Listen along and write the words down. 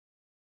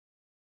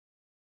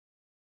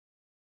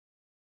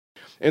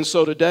And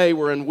so today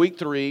we're in week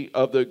 3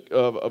 of a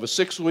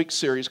 6-week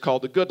series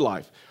called The Good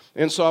Life.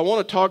 And so I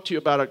want to talk to you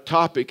about a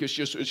topic. It's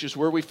just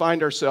where we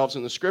find ourselves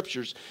in the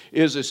Scriptures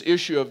is this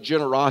issue of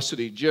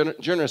generosity,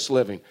 generous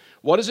living.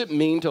 What does it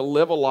mean to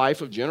live a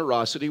life of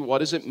generosity? What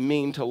does it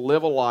mean to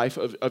live a life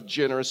of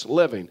generous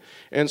living?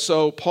 And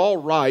so Paul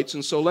writes,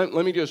 and so let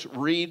me just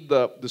read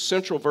the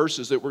central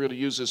verses that we're going to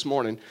use this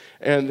morning,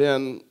 and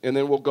then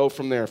we'll go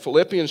from there.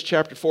 Philippians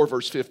chapter 4,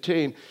 verse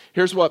 15.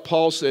 Here's what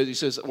Paul says. He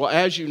says, well,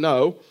 as you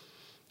know,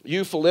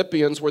 you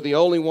Philippians were the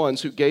only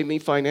ones who gave me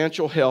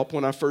financial help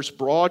when I first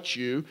brought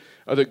you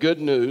the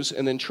good news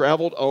and then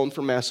traveled on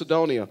from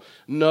Macedonia.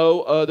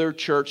 No other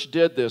church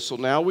did this. So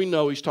now we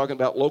know he's talking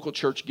about local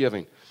church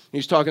giving.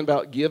 He's talking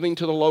about giving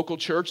to the local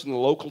church and the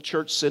local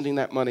church sending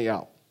that money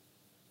out.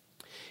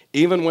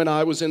 Even when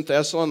I was in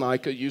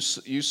Thessalonica, you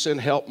sent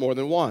help more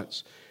than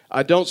once.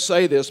 I don't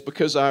say this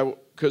because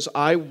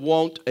I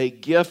want a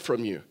gift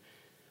from you.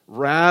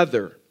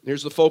 Rather,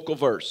 here's the focal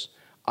verse.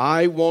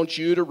 I want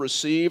you to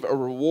receive a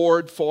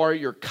reward for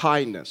your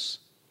kindness.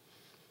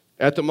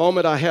 At the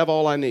moment, I have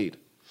all I need,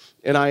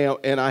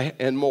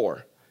 and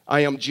more. I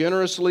am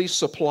generously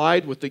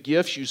supplied with the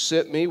gifts you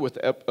sent me with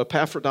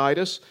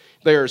Epaphroditus.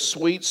 They are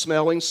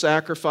sweet-smelling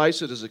sacrifice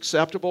that is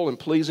acceptable and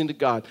pleasing to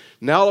God.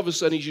 Now all of a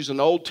sudden he's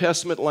using Old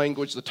Testament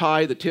language, the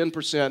tithe, the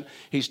 10%.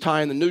 He's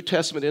tying the New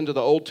Testament into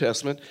the Old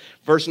Testament.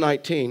 Verse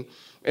 19.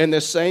 And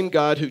this same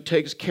God who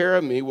takes care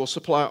of me will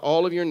supply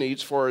all of your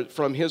needs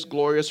from His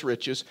glorious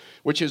riches,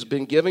 which has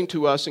been given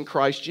to us in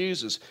Christ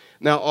Jesus.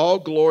 Now all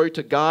glory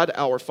to God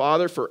our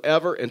Father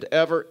forever and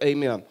ever.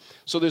 Amen.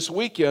 So this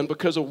weekend,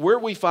 because of where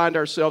we find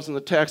ourselves in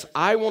the text,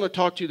 I want to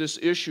talk to you this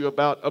issue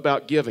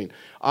about giving.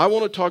 I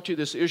want to talk to you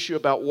this issue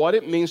about what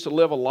it means to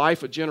live a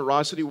life of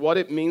generosity, what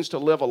it means to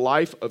live a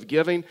life of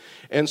giving.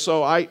 And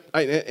so I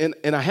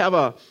have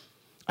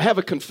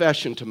a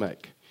confession to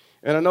make.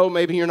 And I know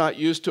maybe you're not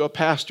used to a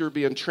pastor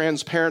being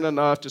transparent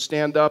enough to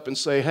stand up and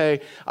say, hey,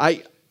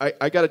 I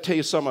got to tell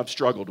you something I've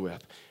struggled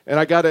with. And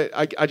I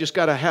just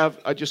got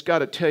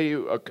to tell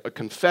you a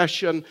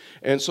confession,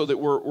 and so that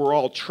we're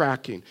all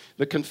tracking.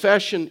 The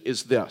confession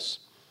is this.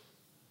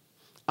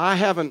 I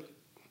haven't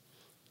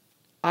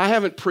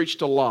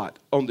preached a lot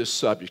on this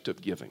subject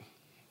of giving.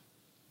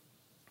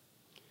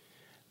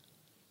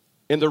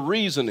 And the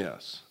reason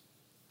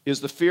is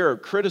the fear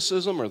of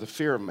criticism or the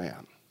fear of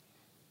man.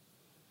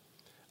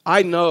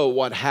 I know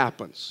what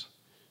happens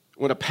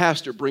when a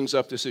pastor brings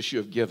up this issue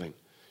of giving,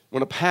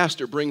 when a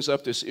pastor brings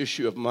up this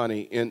issue of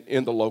money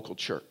in the local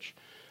church.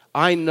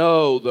 I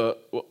know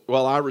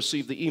I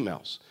receive the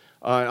emails.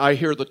 I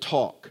hear the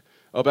talk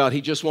about he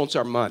just wants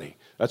our money.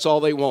 That's all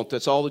they want.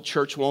 That's all the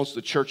church wants.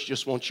 The church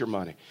just wants your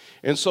money.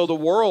 And so the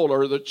world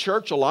or the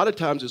church a lot of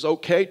times is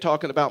okay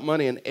talking about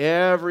money in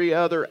every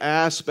other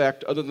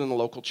aspect other than the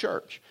local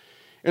church.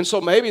 And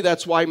so maybe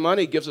that's why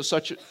money gives us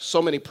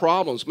so many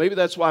problems. Maybe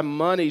that's why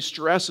money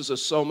stresses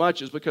us so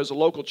much, is because the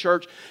local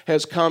church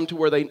has come to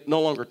where they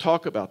no longer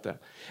talk about that.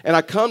 And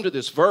I come to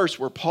this verse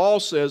where Paul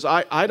says,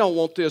 I don't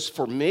want this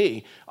for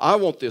me. I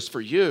want this for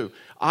you.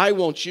 I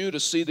want you to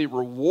see the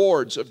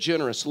rewards of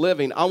generous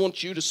living. I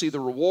want you to see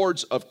the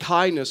rewards of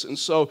kindness. And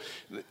so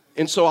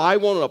I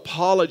want to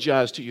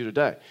apologize to you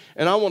today.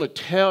 And I want to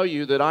tell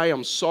you that I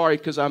am sorry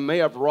because I may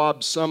have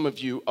robbed some of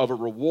you of a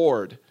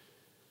reward.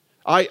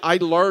 I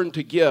learned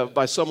to give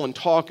by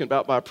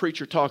a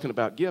preacher talking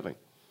about giving.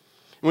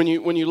 When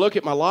you look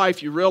at my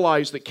life, you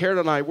realize that Karen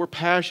and I, we're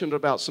passionate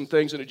about some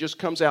things, and it just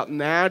comes out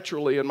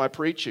naturally in my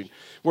preaching.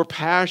 We're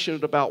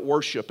passionate about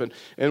worship,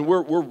 and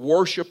we're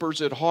worshipers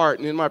at heart.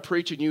 And in my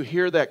preaching, you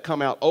hear that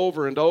come out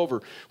over and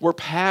over. We're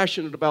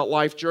passionate about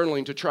life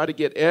journaling to try to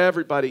get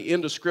everybody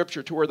into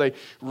Scripture to where they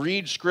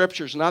read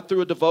Scriptures, not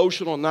through a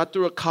devotional, not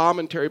through a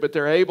commentary, but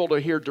they're able to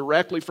hear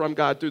directly from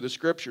God through the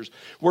Scriptures.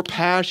 We're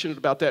passionate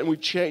about that, and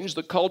we've changed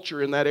the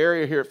culture in that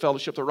area here at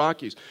Fellowship of the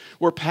Rockies.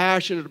 We're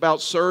passionate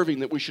about serving,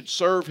 that we should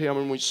serve Him, and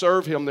when we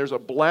serve Him, there's a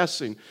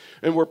blessing.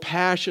 And we're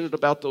passionate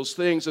about those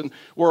things, and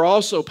we're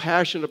also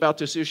passionate about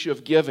this issue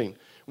of giving.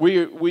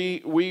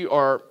 We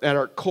are, at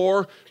our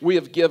core,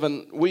 we're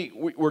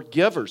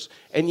givers.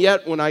 And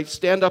yet, when I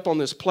stand up on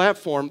this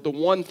platform, the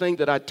one thing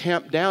that I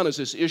tamp down is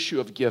this issue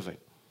of giving.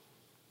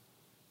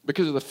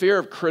 Because of the fear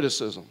of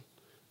criticism,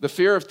 the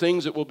fear of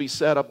things that will be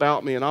said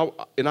about me. And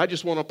I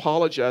just want to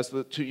apologize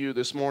to you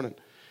this morning.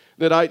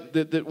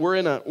 That we're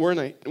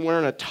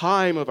in a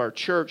time of our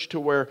church to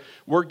where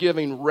we're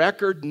giving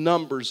record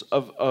numbers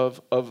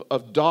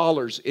of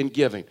dollars in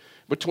giving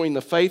between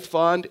the faith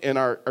fund and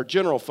our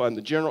general fund.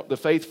 The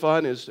faith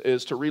fund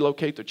is to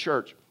relocate the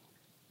church.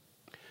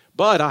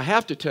 But I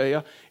have to tell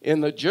you, in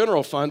the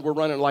general fund, we're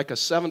running like a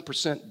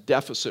 7%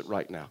 deficit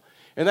right now.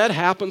 And that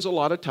happens a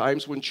lot of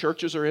times when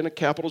churches are in a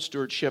capital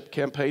stewardship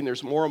campaign.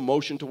 There's more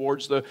emotion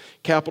towards the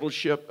capital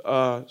stewardship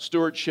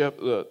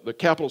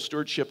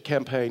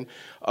campaign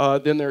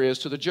than there is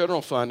to the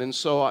general fund. And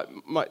so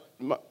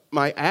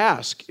my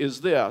ask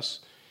is this,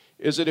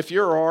 is that if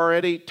you're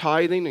already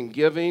tithing and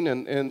giving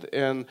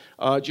and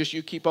just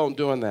you keep on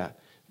doing that.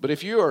 But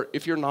if you're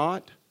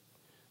not,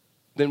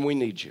 then we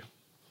need you.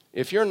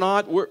 If you're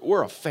not,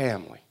 we're a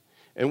family.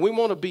 And we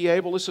want to be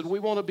able, listen, we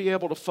want to be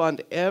able to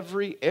fund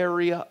every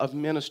area of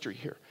ministry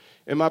here.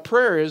 And my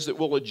prayer is that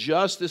we'll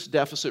adjust this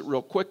deficit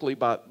real quickly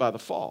by the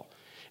fall.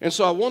 And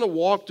so I want to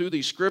walk through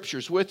these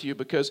scriptures with you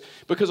because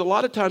a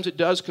lot of times it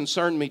does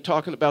concern me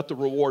talking about the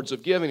rewards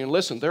of giving. And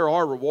listen, there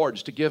are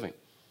rewards to giving.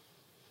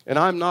 And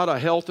I'm not a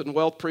health and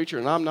wealth preacher,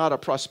 and I'm not a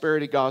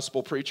prosperity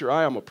gospel preacher.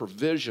 I am a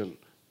provision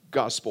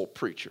gospel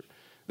preacher,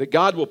 that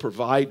God will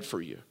provide for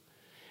you.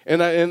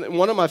 And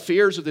one of my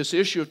fears of this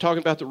issue of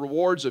talking about the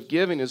rewards of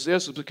giving is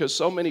because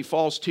so many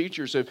false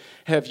teachers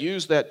have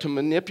used that to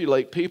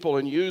manipulate people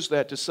and used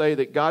that to say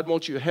that God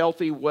wants you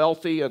healthy,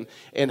 wealthy,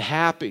 and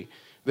happy.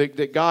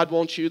 That God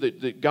wants you,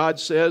 that God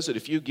says that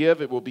if you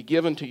give, it will be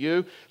given to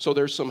you. So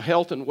there's some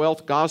health and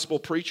wealth gospel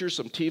preachers,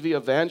 some TV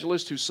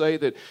evangelists who say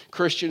that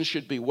Christians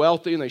should be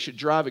wealthy and they should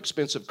drive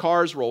expensive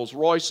cars, Rolls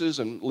Royces,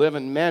 and live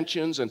in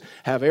mansions and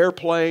have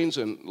airplanes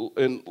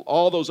and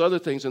all those other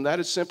things. And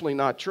that is simply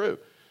not true.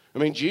 I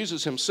mean,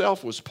 Jesus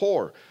himself was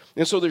poor.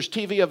 And so there's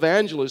TV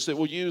evangelists that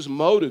will use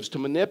motives to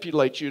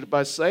manipulate you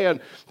by saying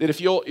that if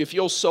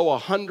you'll sow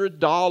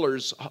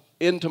 $100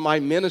 into my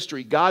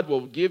ministry, God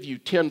will give you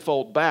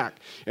tenfold back.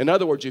 In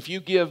other words, if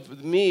you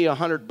give me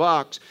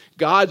 $100,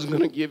 God's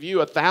going to give you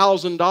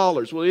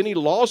 $1,000. Well, any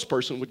lost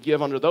person would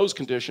give under those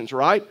conditions,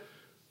 right?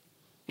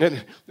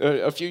 And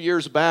a few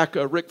years back,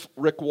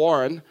 Rick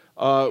Warren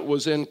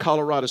was in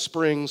Colorado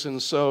Springs,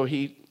 and so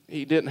he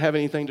didn't have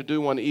anything to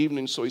do one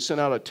evening, so he sent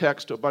out a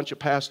text to a bunch of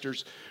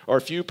pastors, or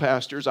a few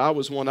pastors. I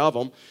was one of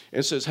them,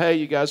 and says, hey,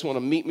 you guys want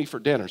to meet me for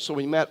dinner? So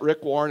we met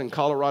Rick Warren in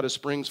Colorado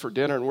Springs for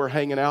dinner, and we're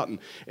hanging out,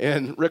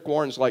 and Rick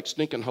Warren's like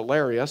stinking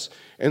hilarious.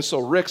 And so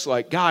Rick's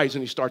like, guys,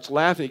 and he starts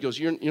laughing. He goes,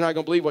 you're not going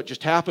to believe what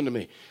just happened to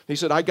me. He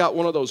said, I got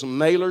one of those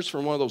mailers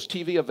from one of those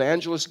TV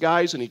evangelist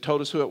guys, and he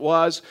told us who it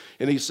was.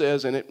 And he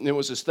says, and it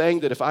was this thing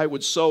that if I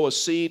would sow a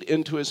seed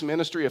into his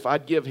ministry, if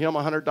I'd give him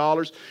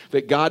 $100,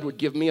 that God would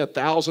give me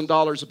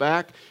 $1,000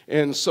 back.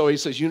 And so he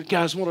says, you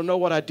guys want to know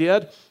what I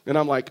did? And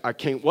I'm like, I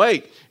can't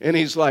wait. And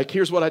he's like,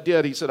 here's what I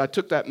did. He said, I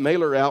took that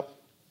mailer out.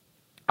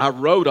 I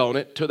wrote on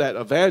it to that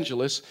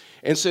evangelist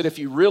and said, if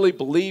you really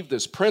believe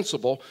this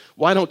principle,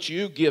 why don't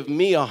you give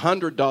me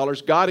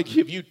 $100? God will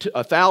give you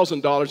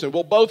 $1,000 and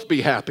we'll both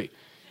be happy.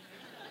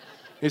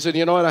 He said,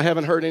 you know what? I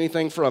haven't heard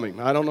anything from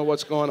him. I don't know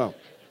what's going on.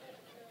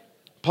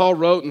 Paul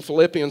wrote in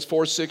Philippians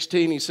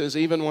 4:16, he says,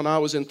 even when I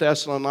was in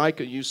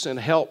Thessalonica, you sent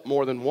help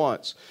more than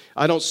once.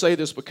 I don't say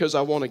this because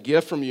I want a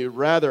gift from you.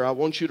 Rather, I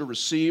want you to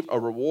receive a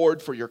reward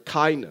for your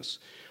kindness.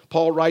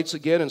 Paul writes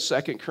again in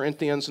 2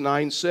 Corinthians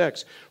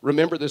 9:6,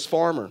 remember this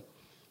farmer.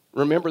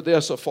 Remember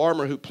this, a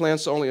farmer who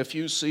plants only a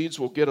few seeds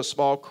will get a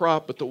small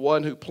crop, but the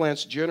one who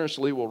plants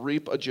generously will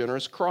reap a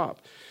generous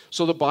crop.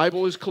 So the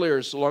Bible is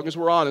clear. So long as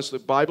we're honest, the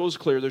Bible is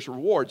clear. There's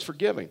rewards for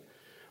giving.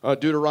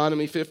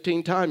 Deuteronomy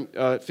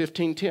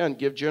 15:10,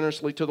 give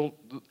generously to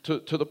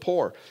the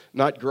poor,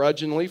 not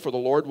grudgingly, for the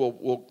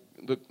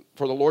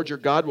Lord your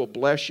God will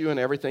bless you in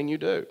everything you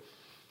do.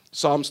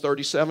 Psalms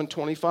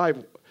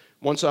 37:25,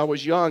 once I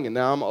was young and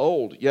now I'm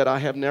old, yet I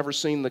have never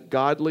seen the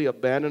godly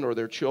abandoned or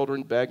their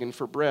children begging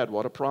for bread.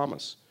 What a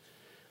promise.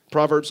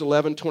 Proverbs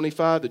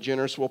 11:25, the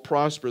generous will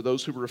prosper.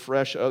 Those who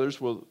refresh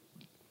others will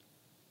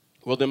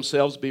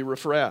themselves be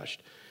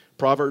refreshed.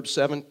 Proverbs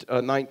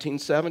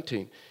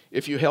 19:17,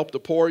 if you help the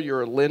poor,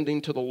 you're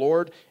lending to the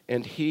Lord,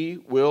 and he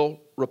will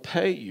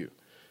repay you.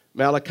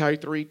 Malachi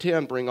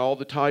 3:10, bring all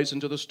the tithes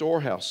into the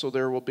storehouse, so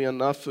there will be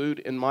enough food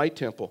in my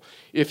temple.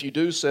 If you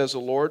do, says the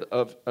Lord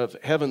of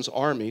heaven's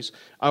armies,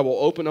 I will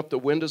open up the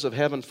windows of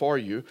heaven for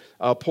you.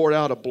 I'll pour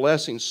out a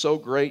blessing so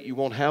great you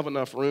won't have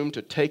enough room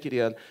to take it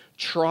in.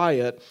 Try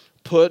it.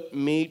 Put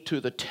me to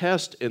the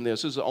test in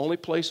this. This is the only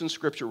place in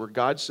Scripture where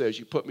God says,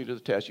 you put me to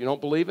the test. You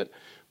don't believe it?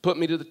 Put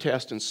me to the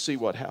test and see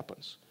what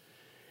happens.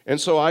 And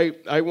so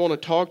I want to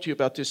talk to you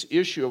about this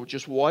issue of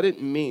just what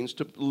it means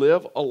to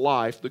live a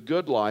life, the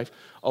good life,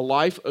 a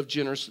life of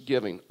generous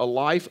giving, a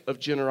life of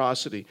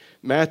generosity.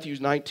 Matthew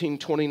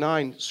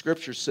 19:29,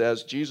 Scripture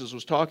says, Jesus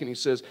was talking, he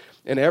says,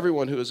 and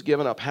everyone who has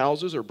given up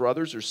houses or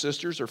brothers or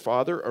sisters or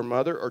father or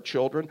mother or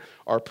children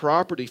or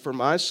property for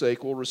my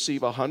sake will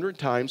receive 100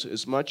 times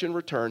as much in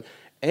return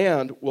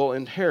and will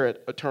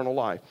inherit eternal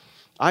life.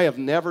 I have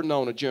never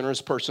known a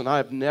generous person. I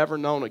have never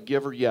known a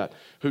giver yet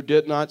who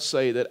did not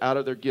say that out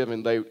of their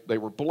giving they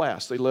were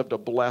blessed. They lived a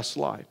blessed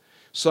life.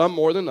 Some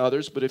more than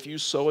others, but if you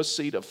sow a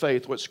seed of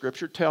faith, what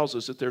Scripture tells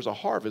us that there's a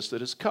harvest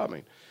that is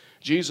coming.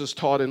 Jesus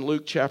taught in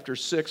Luke chapter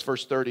 6,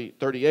 verse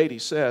 38, he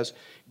says,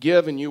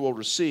 give and you will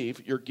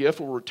receive. Your gift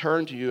will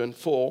return to you in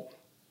full,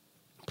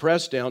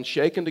 pressed down,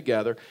 shaken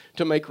together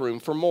to make room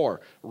for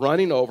more,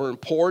 running over and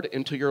poured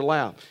into your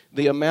lap.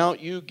 The amount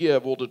you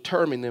give will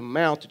determine the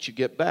amount that you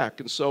get back.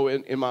 And so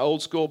in my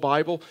old school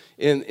Bible,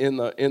 in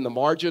the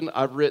margin,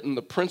 I've written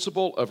the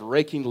principle of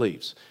raking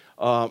leaves.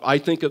 I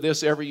think of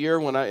this every year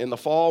in the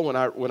fall when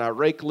I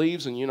rake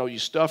leaves, and you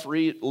stuff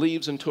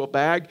leaves into a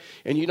bag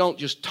and you don't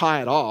just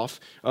tie it off.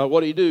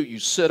 What do? You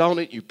sit on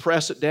it, you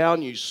press it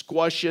down, you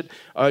squash it,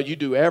 you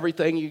do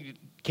everything you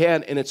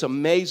And it's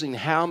amazing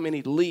how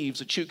many leaves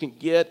that you can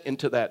get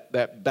into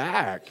that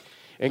bag.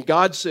 And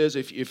God says,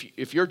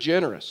 if you're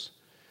generous,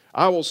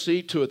 I will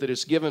see to it that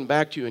it's given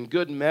back to you in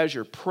good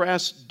measure,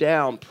 pressed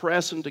down,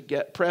 pressed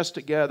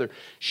together,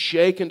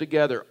 shaken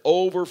together,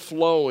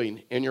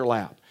 overflowing in your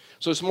lap.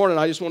 So this morning,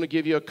 I just want to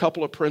give you a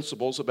couple of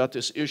principles about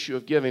this issue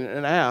of giving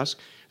and ask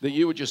that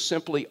you would just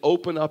simply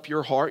open up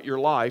your heart, your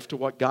life to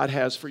what God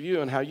has for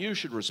you and how you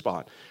should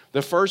respond.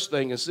 The first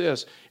thing is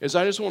this, is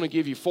I just want to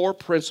give you 4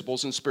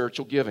 principles in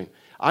spiritual giving.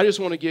 I just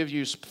want to give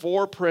you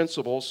 4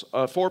 principles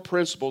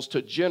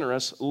to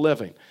generous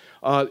living.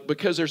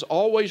 Because there's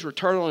always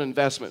return on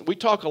investment. We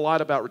talk a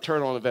lot about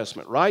return on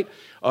investment, right?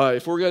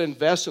 If we're going to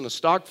invest in a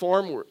stock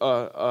form,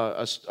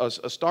 a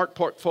stock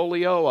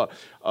portfolio,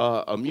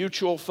 a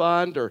mutual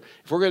fund, or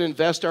if we're going to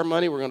invest our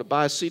money, we're going to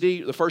buy a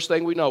CD, the first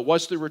thing we know,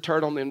 what's the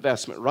return on the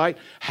investment, right?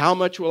 How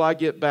much will I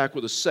get back?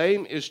 Well, the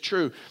same is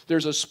true.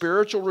 There's a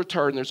spiritual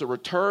return. There's a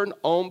return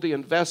on the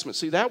investment.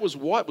 See, that was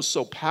what was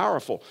so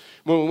powerful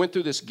when we went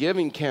through this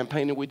giving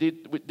campaign and we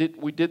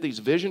did these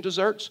vision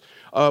desserts.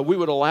 We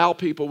would allow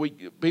people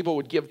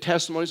would give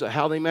testimonies of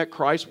how they met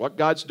Christ, what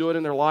God's doing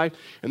in their life,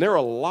 and there were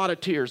a lot of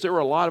tears. There were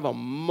a lot of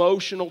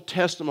emotional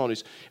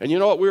testimonies. And you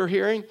know what we were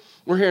hearing?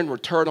 We're hearing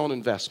return on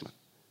investment.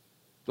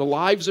 The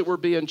lives that were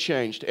being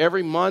changed.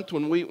 Every month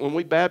when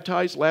we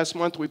baptized, last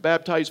month we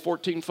baptized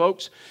 14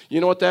 folks. You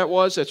know what that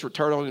was? That's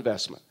return on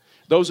investment.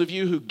 Those of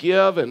you who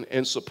give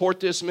and support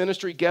this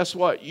ministry, guess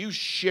what? You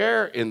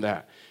share in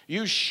that.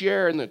 You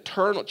share in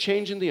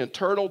changing the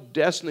eternal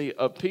destiny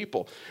of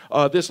people.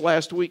 This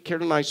last week,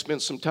 Karen and I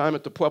spent some time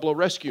at the Pueblo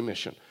Rescue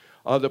Mission.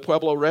 The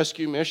Pueblo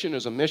Rescue Mission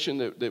is a mission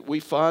that we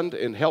fund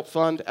and help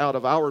fund out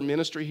of our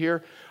ministry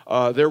here.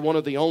 They're one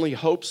of the only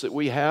hopes that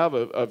we have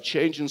of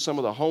changing some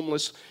of the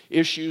homeless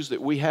issues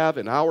that we have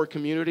in our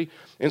community.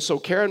 And so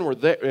Karen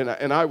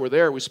and I were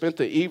there. We spent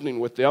the evening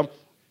with them,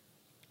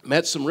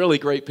 met some really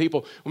great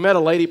people. We met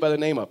a lady by the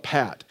name of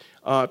Pat.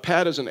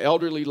 Pat is an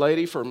elderly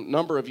lady for a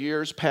number of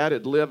years. Pat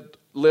had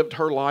lived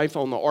her life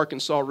on the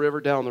Arkansas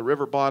River, down the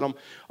river bottom,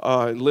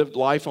 and lived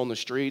life on the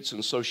streets.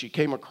 And so she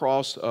came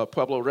across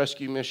Pueblo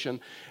Rescue Mission.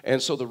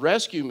 And so the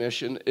rescue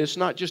mission is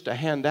not just a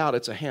handout,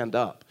 it's a hand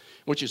up,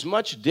 which is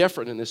much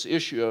different in this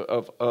issue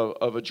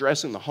of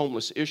addressing the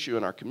homeless issue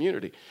in our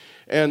community.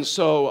 And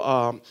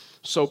so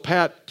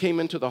Pat came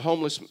into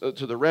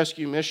to the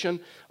rescue mission.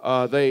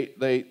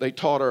 They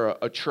taught her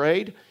a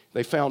trade.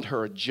 They found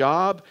her a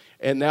job,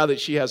 and now that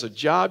she has a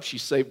job, she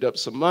saved up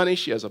some money.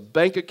 She has a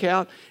bank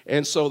account,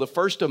 and so the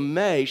 1st of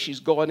May,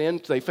 she's going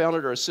in. They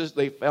found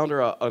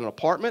her an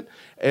apartment,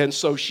 and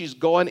so she's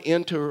going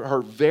into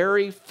her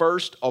very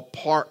first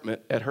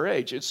apartment at her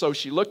age. And so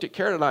she looked at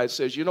Karen and I and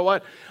says, "You know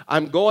what?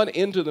 I'm going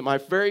into my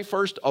very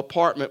first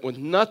apartment with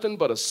nothing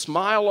but a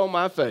smile on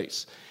my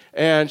face."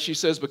 And she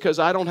says, because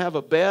I don't have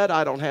a bed,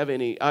 I don't have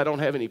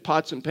any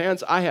pots and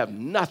pans, I have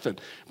nothing.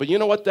 But you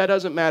know what? That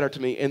doesn't matter to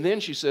me. And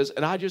then she says,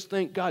 and I just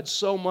thank God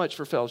so much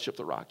for Fellowship of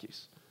the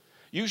Rockies.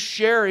 You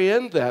share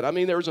in that. I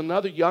mean, there was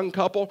another young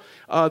couple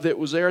that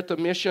was there at the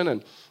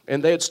mission,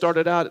 and they had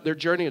started out, their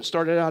journey had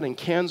started out in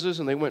Kansas,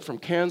 and they went from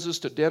Kansas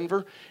to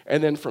Denver,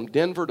 and then from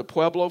Denver to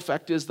Pueblo.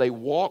 Fact is, they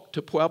walked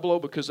to Pueblo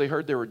because they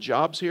heard there were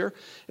jobs here.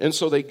 And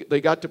so they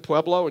got to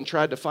Pueblo and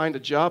tried to find a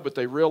job, but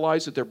they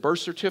realized that their birth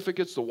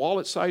certificates, the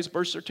wallet-sized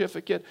birth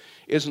certificate,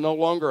 is no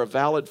longer a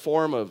valid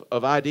form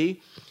of ID.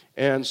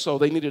 And so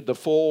they needed the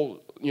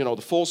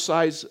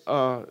full-size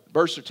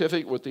birth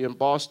certificate with the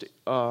embossed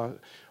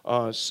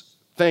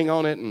thing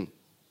on it,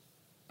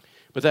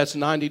 but that's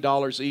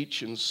 $90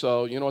 each. And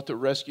so you know what the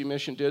rescue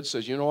mission did?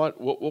 Says, you know what,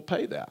 we'll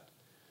pay that.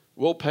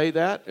 We'll pay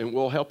that, and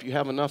we'll help you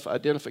have enough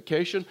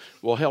identification.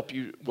 We'll help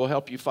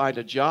you find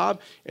a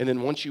job, and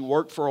then once you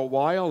work for a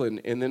while,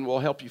 and then we'll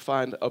help you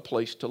find a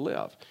place to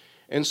live.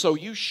 And so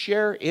you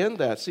share in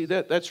that. See,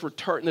 that's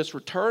return. This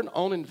return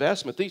on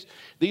investment.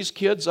 These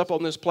kids up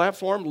on this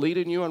platform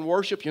leading you in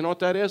worship, you know what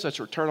that is? That's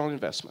return on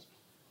investment.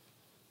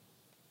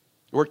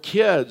 Where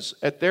kids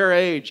at their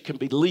age can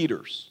be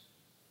leaders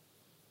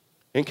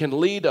and can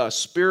lead us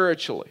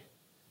spiritually.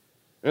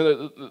 And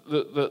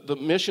the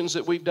missions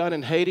that we've done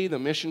in Haiti, the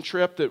mission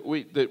trip that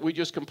we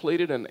just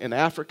completed in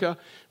Africa,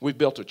 we've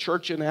built a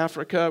church in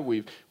Africa.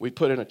 We've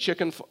put in a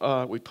chicken.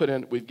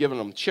 We've given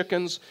them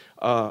chickens,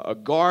 a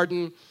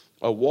garden,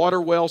 a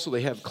water well, so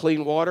they have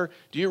clean water.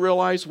 Do you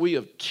realize we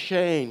have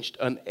changed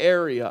an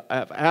area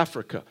of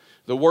Africa?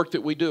 The work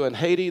that we do in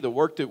Haiti, the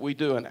work that we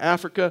do in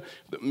Africa,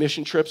 the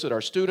mission trips that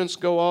our students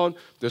go on,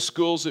 the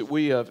schools that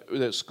we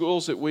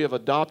have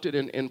adopted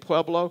in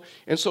Pueblo.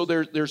 And so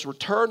there's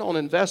return on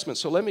investment.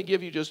 So let me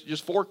give you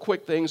just 4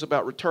 quick things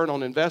about return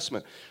on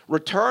investment.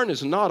 Return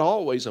is not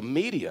always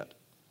immediate.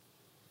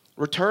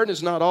 Return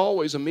is not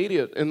always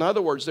immediate. In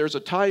other words, there's a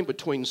time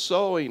between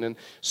sowing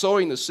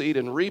the seed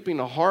and reaping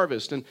a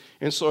harvest. And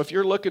so if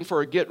you're looking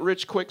for a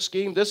get-rich-quick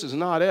scheme, this is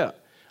not it.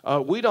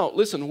 We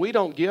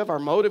don't give. Our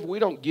motive, we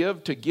don't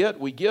give to get,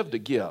 we give to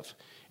give.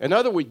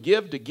 Another, we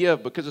give to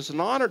give because it's an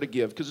honor to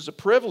give, because it's a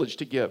privilege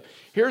to give.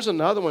 Here's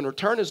another one.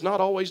 Return is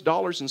not always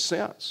dollars and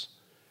cents.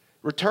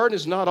 Return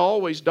is not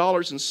always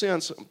dollars and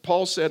cents.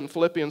 Paul said in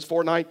Philippians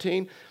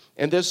 4:19,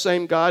 and this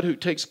same God who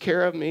takes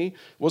care of me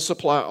will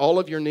supply all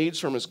of your needs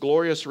from his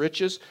glorious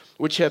riches,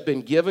 which have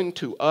been given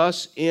to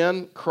us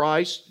in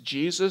Christ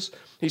Jesus.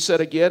 He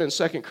said again in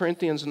 2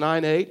 Corinthians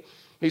 9:8,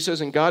 he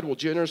says, and God will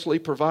generously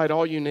provide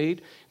all you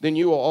need. Then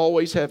you will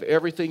always have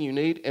everything you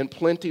need and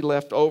plenty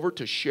left over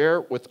to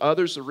share with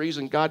others. The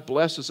reason God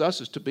blesses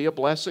us is to be a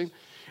blessing.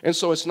 And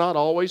so it's not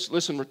always,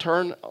 listen,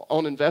 return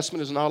on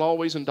investment is not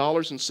always in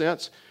dollars and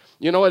cents.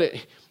 You know what?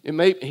 It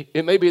may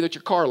be that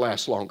your car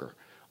lasts longer.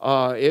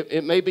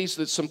 It may be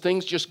that some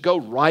things just go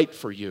right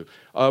for you.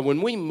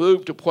 When we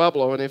moved to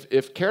Pueblo, and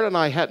if Karen and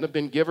I hadn't have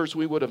been givers,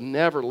 we would have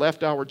never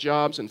left our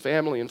jobs and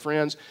family and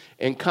friends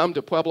and come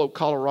to Pueblo,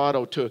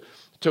 Colorado to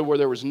where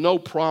there was no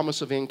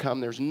promise of income.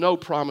 There's no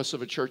promise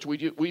of a church. We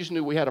just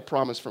knew we had a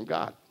promise from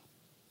God.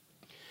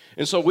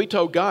 And so we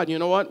told God, you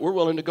know what? We're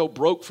willing to go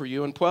broke for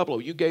you in Pueblo.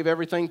 You gave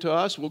everything to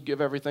us. We'll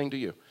give everything to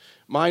you.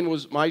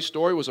 My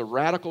story was a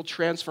radical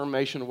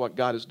transformation of what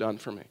God has done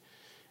for me.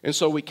 And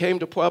so we came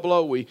to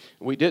Pueblo.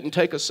 We didn't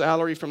take a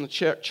salary from the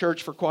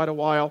church for quite a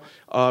while.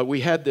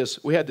 We had this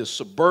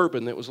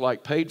Suburban that was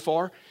like paid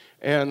for.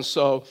 And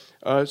so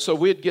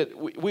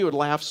we would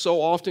laugh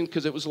so often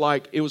because it was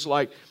like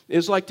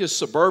this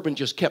Suburban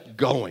just kept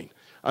going.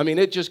 I mean,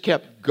 it just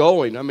kept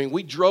going. I mean,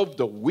 we drove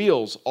the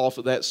wheels off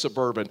of that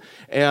Suburban.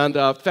 And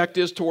fact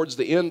is, towards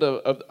the end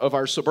of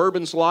our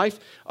Suburban's life,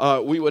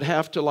 we would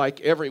have to, like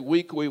every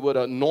week, we would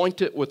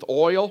anoint it with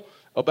oil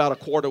about a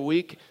quart a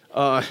week.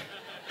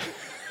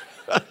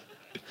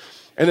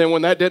 And then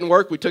when that didn't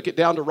work, we took it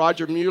down to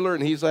Roger Mueller,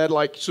 and he's had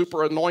like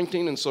super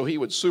anointing, and so he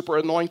would super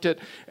anoint it.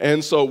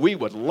 And so we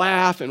would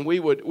laugh, and we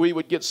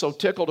would get so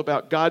tickled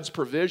about God's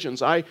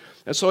provisions. And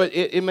so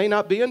it may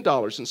not be in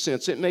dollars and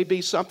cents. It may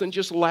be something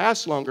just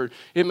lasts longer.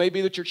 It may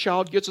be that your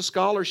child gets a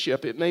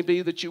scholarship. It may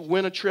be that you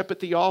win a trip at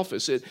the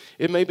office. It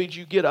may be that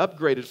you get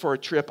upgraded for a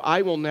trip.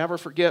 I will never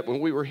forget when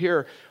we were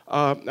here,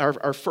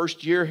 our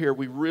first year here,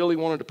 we really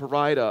wanted to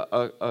provide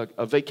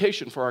a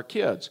vacation for our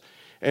kids.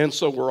 And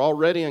so we're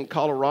already in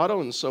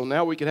Colorado, and so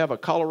now we could have a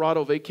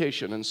Colorado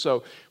vacation. And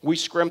so we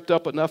scrimped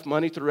up enough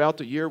money throughout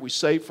the year. We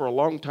saved for a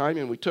long time,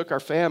 and we took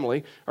our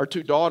family, our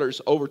two daughters,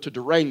 over to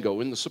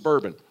Durango in the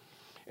Suburban.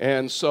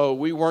 And so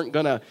we weren't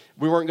gonna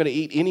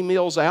eat any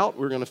meals out.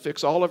 We were gonna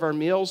fix all of our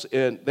meals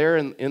there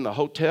in the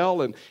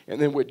hotel, and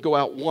then we'd go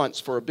out once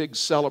for a big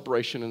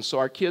celebration. And so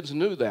our kids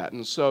knew that.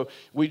 And so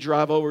we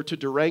drive over to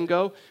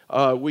Durango.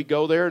 We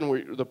go there,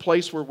 and the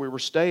place where we were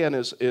staying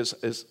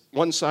is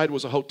one side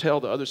was a hotel,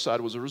 the other side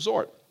was a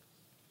resort.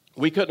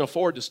 We couldn't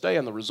afford to stay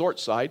on the resort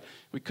side.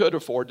 We could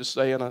afford to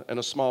stay in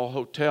a small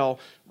hotel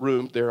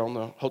room there on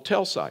the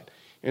hotel side.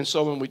 And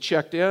so when we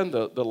checked in,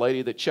 the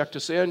lady that checked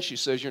us in, she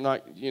says,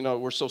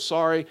 we're so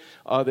sorry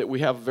that we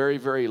have very,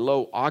 very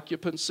low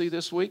occupancy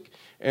this week.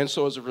 And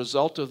so as a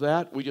result of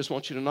that, we just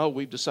want you to know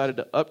we've decided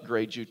to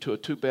upgrade you to a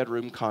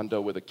 2-bedroom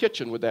condo with a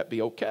kitchen. Would that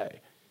be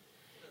okay?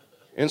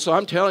 And so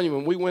I'm telling you,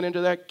 when we went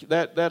into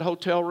that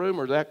hotel room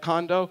or that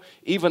condo,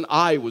 even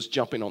I was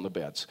jumping on the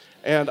beds.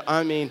 And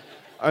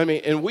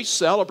and we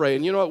celebrated.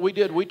 And you know what we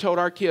did? We told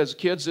our kids,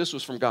 this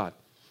was from God.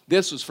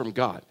 This was from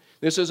God.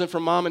 This isn't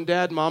from mom and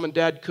dad. Mom and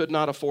dad could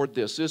not afford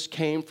this. This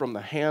came from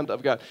the hand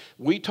of God.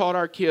 We taught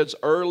our kids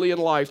early in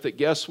life that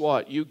guess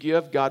what? You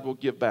give, God will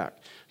give back.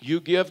 You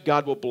give,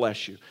 God will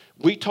bless you.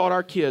 We taught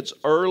our kids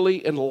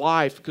early in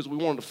life because we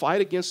wanted to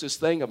fight against this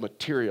thing of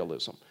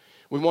materialism.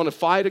 We want to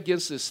fight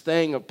against this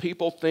thing of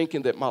people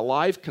thinking that my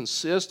life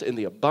consists in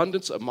the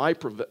abundance of my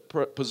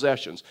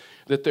possessions,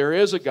 that there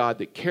is a God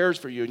that cares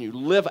for you, and you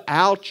live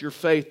out your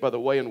faith by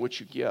the way in which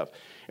you give.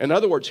 In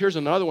other words, here's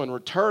another one.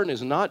 Return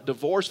is not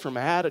divorced from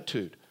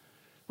attitude.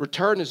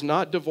 Return is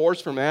not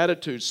divorced from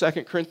attitude.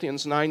 2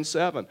 Corinthians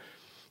 9:7.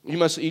 You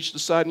must each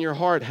decide in your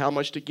heart how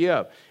much to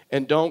give.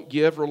 And don't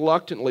give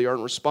reluctantly or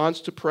in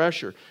response to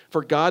pressure.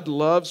 For God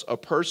loves a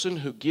person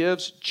who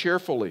gives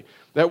cheerfully.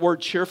 That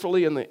word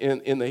cheerfully in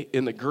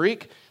the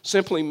Greek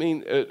simply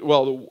means,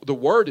 the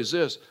word is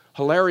this,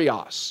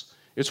 hilarios.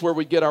 It's where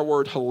we get our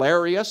word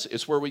hilarious.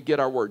 It's where we get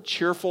our word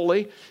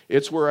cheerfully.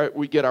 It's where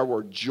we get our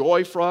word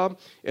joy from.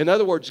 In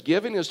other words,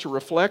 giving is to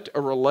reflect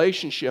a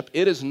relationship.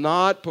 It is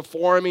not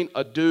performing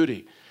a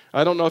duty.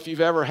 I don't know if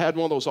you've ever had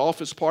one of those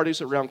office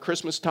parties around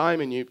Christmas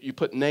time and you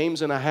put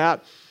names in a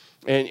hat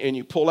and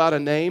you pull out a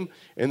name,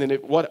 and then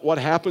what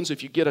happens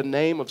if you get a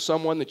name of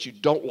someone that you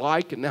don't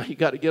like and now you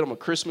got to get them a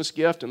Christmas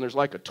gift and there's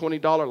like a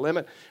 $20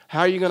 limit? How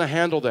are you going to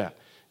handle that?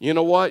 You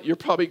know what? You're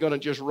probably going to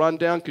just run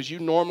down because you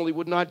normally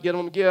would not get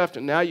them a gift,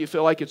 and now you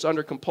feel like it's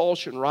under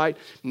compulsion, right?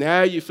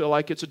 Now you feel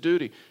like it's a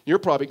duty. You're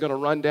probably going to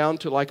run down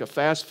to like a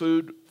fast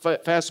food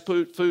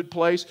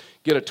place,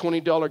 get a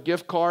 $20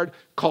 gift card,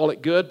 call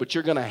it good, but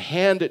you're going to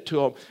hand it to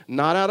them,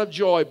 not out of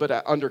joy,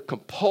 but under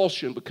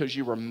compulsion because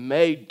you were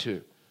made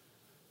to.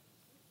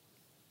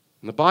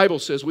 And the Bible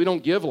says we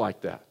don't give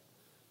like that.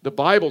 The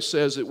Bible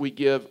says that we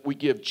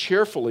give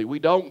cheerfully. We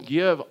don't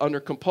give under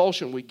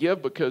compulsion. We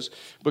give because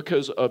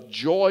of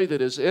joy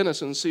that is in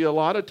us. And see, a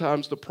lot of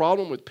times the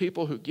problem with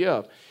people who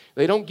give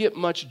They don't get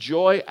much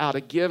joy out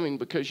of giving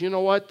because you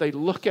know what? They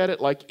look at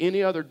it like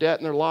any other debt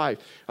in their life.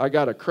 I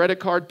got a credit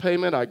card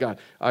payment. I got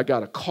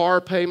a car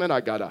payment.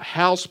 I got a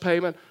house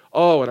payment.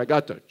 Oh, and I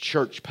got the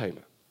church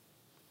payment.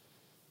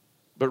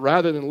 But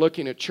rather than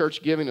looking at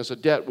church giving as a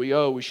debt we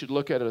owe, we should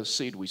look at it as a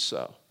seed we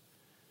sow.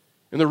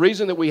 And the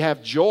reason that we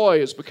have joy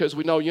is because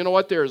we know, you know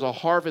what? There is a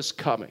harvest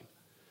coming.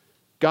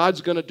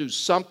 God's going to do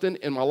something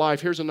in my life.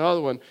 Here's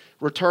another one.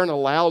 Return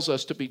allows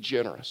us to be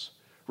generous.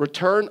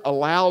 Return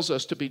allows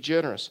us to be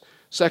generous.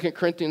 2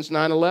 Corinthians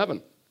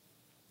 9:11.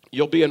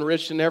 You'll be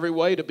enriched in every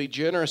way to be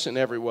generous in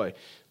every way,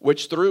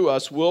 which through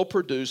us will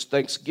produce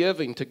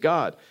thanksgiving to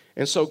God.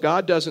 And so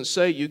God doesn't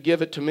say, you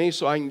give it to me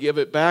so I can give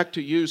it back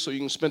to you so you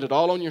can spend it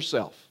all on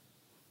yourself.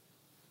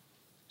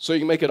 So you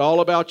can make it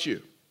all about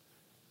you.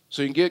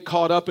 So you can get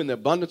caught up in the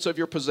abundance of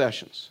your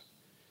possessions.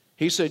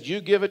 He said, you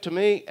give it to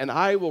me, and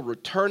I will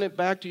return it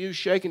back to you,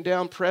 shaken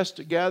down, pressed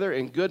together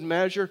in good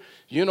measure.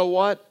 You know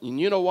what? And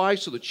you know why?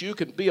 So that you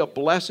can be a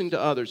blessing to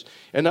others.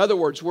 In other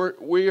words, we're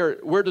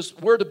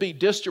to be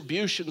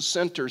distribution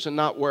centers and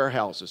not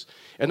warehouses.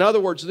 In other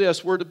words,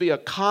 we're to be a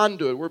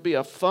conduit. We're to be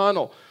a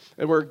funnel,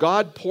 and where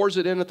God pours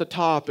it in at the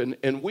top,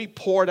 and we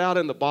pour it out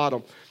in the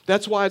bottom.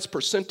 That's why it's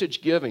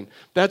percentage giving.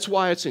 That's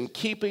why it's in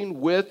keeping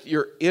with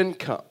your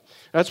income.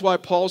 That's why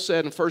Paul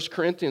said in 1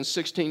 Corinthians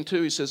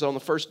 16:2, he says, on the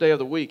first day of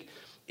the week,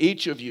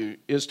 each of you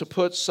is to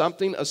put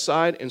something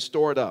aside and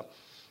store it up,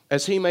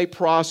 as he may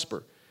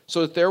prosper,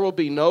 so that there will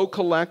be no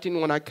collecting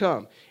when I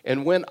come.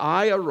 And when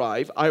I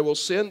arrive, I will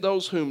send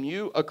those whom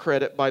you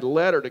accredit by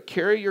letter to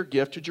carry your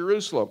gift to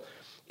Jerusalem.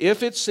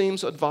 If it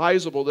seems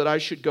advisable that I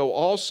should go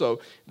also,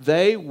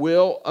 they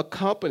will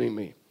accompany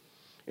me.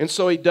 And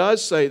so he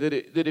does say that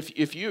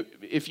if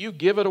you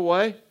give it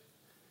away,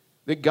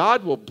 that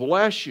God will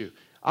bless you.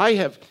 I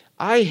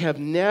have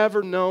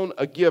never known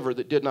a giver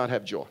that did not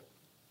have joy.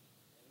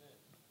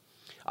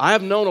 I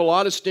have known a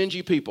lot of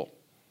stingy people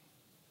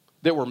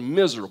that were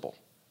miserable.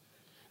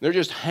 They're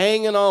just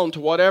hanging on to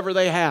whatever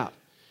they have.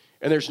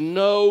 And there's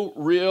no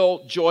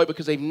real joy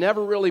because they've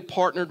never really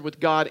partnered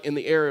with God in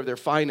the area of their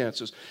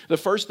finances. The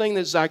first thing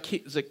that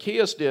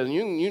Zacchaeus did, and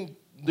you can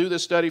do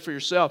this study for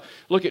yourself,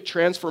 look at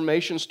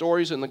transformation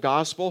stories in the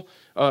gospel.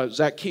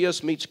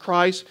 Zacchaeus meets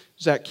Christ.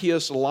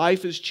 Zacchaeus'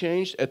 life is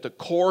changed. At the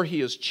core, he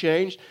is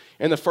changed.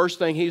 And the first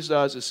thing he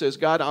does is says,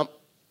 God, I'm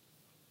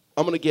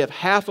going to give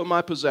half of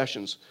my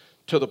possessions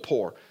to the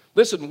poor.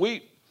 Listen,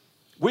 we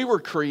were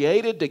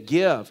created to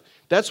give.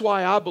 That's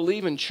why I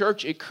believe in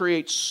church it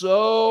creates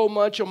so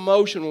much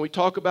emotion when we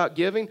talk about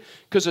giving,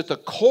 because at the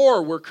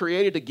core we're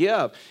created to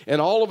give. And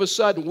all of a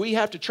sudden we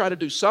have to try to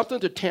do something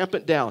to tamp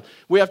it down.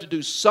 We have to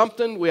do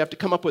something. We have to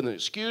come up with an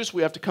excuse.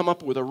 We have to come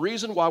up with a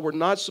reason why we're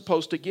not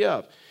supposed to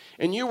give.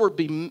 And you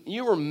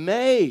were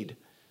made,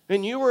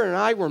 and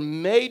I were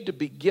made to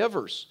be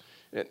givers.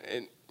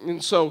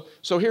 And so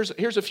here's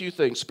a few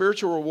things.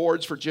 Spiritual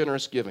rewards for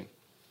generous giving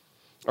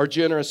or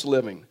generous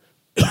living.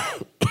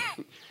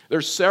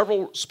 There's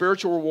several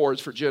spiritual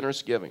rewards for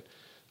generous giving.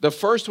 The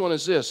first one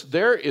is this.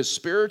 There is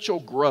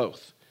spiritual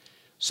growth.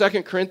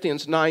 2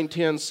 Corinthians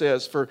 9:10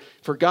 says, For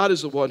God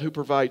is the one who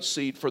provides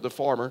seed for the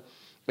farmer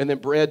and then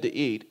bread to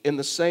eat. In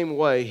the same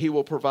way, he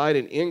will provide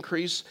and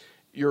increase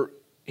your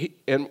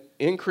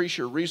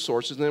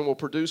resources, and then will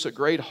produce a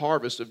great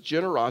harvest of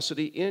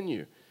generosity in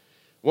you.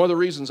 One of the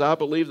reasons I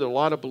believe that a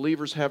lot of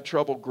believers have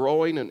trouble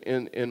growing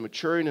and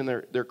maturing in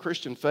their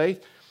Christian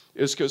faith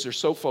is because they're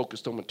so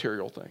focused on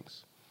material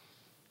things.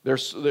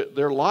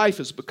 Their life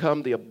has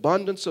become the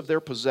abundance of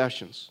their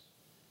possessions.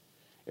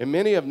 And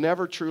many have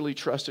never truly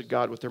trusted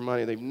God with their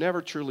money. They've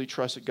never truly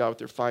trusted God with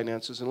their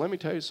finances. And let me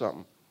tell you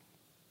something.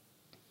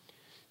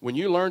 When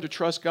you learn to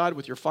trust God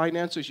with your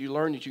finances, you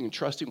learn that you can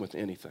trust Him with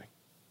anything.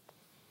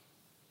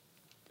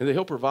 And that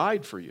He'll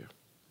provide for you.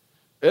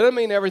 It doesn't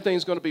mean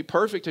everything's going to be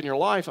perfect in your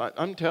life.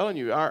 I'm telling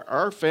you,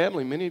 our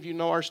family, many of you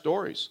know our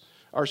stories.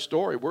 Our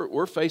story.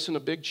 We're facing a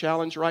big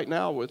challenge right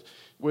now with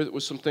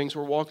some things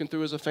we're walking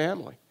through as a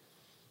family.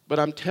 But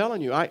I'm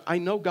telling you, I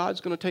know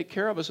God's going to take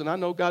care of us, and I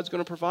know God's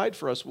going to provide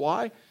for us.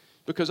 Why?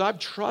 Because I've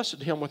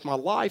trusted Him with my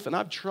life, and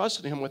I've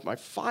trusted Him with my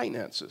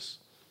finances.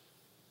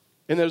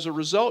 And as a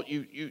result,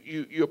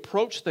 you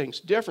approach things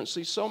different.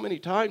 See, so many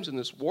times in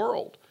this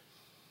world,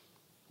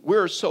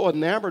 we're so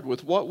enamored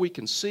with what we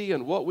can see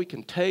and what we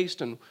can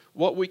taste and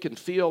what we can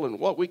feel and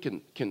what we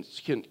can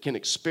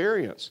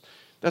experience.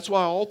 That's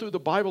why all through the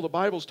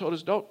Bible's told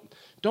us,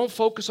 don't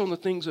focus on the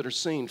things that are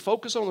seen.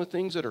 Focus on the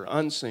things that are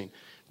unseen.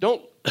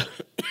 Don't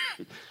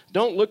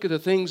look at the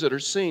things that are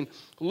seen.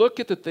 Look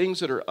at the things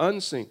that are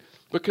unseen.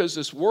 Because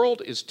this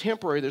world is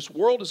temporary. This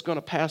world is going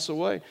to pass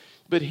away.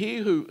 But he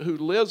who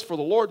lives for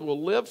the Lord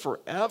will live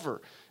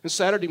forever. And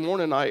Saturday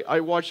morning, I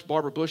watched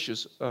Barbara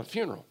Bush's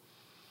funeral.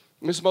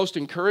 It was the most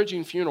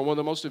encouraging funeral, one of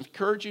the most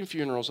encouraging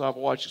funerals I've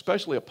watched,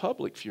 especially a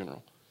public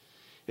funeral.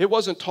 It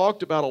wasn't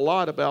talked about a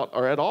lot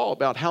or at all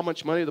about how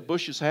much money the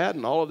Bushes had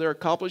and all of their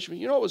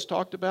accomplishments. You know what was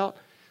talked about?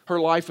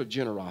 Her life of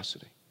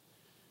generosity.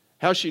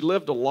 How she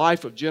lived a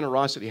life of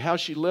generosity. How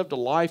she lived a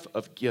life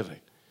of giving.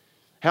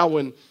 How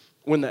when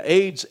when the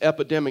AIDS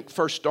epidemic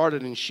first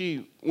started and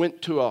she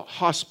went to a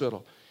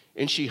hospital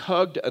and she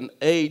hugged an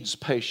AIDS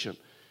patient,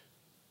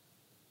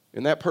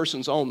 and that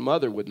person's own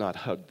mother would not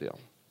hug them,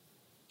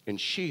 and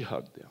she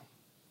hugged them.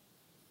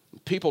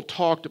 People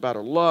talked about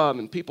her love,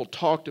 and people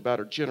talked about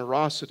her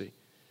generosity.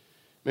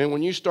 Man,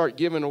 when you start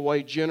giving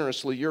away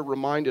generously, you're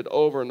reminded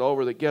over and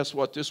over that, guess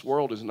what? This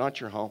world is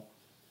not your home.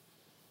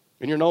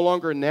 And you're no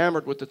longer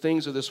enamored with the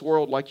things of this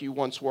world like you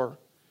once were.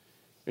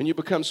 And you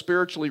become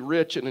spiritually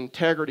rich in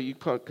integrity. You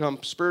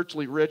become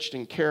spiritually rich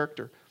in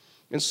character.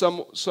 And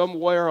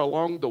somewhere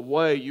along the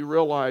way, you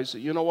realize that,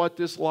 you know what?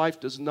 This life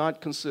does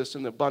not consist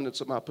in the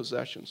abundance of my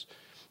possessions.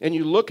 And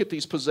you look at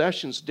these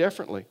possessions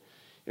differently.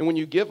 And when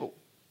you give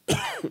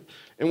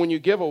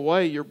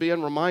away, you're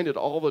being reminded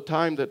all the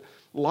time that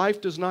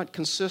life does not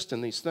consist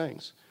in these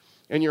things.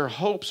 And your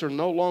hopes are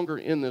no longer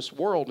in this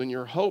world, and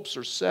your hopes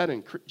are set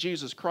in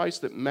Jesus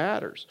Christ that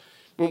matters.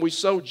 When we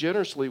sow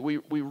generously, we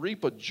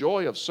reap a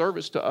joy of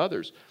service to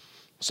others.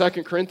 2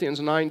 Corinthians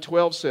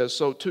 9:12 says,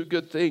 so two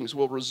good things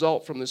will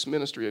result from this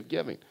ministry of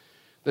giving.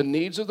 The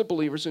needs of the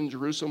believers in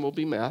Jerusalem will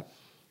be met,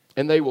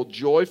 and they will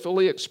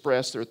joyfully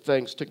express their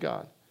thanks to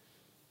God.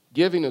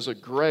 Giving is a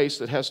grace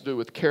that has to do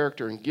with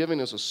character, and giving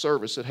is a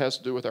service that has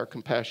to do with our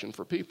compassion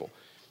for people.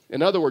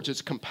 In other words,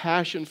 it's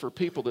compassion for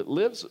people that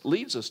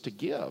leads us to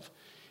give.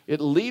 It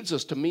leads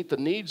us to meet the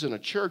needs in a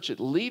church. It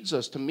leads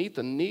us to meet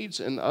the needs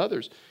in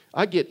others.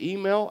 I get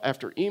email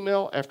after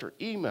email after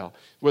email,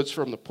 whether it's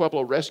from the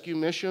Pueblo Rescue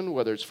Mission,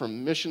 whether it's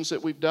from missions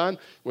that we've done,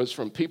 whether it's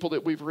from people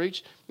that we've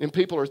reached, and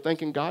people are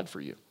thanking God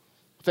for you.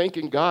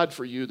 Thanking God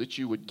for you that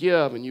you would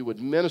give and you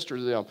would minister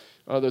to them.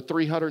 The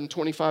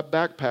 325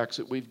 backpacks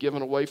that we've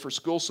given away for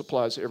school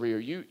supplies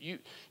every year,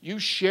 you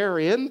share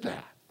in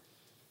that.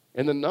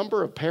 And the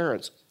number of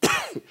parents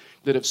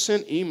that have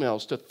sent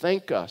emails to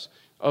thank us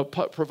of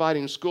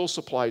providing school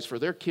supplies for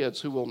their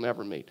kids who will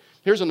never meet.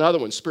 Here's another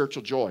one,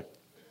 spiritual joy.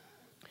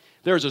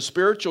 There's a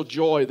spiritual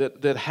joy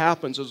that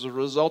happens as a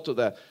result of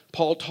that.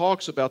 Paul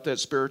talks about that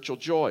spiritual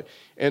joy.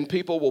 And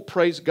people will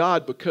praise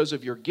God because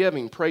of your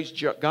giving, praise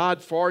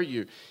God for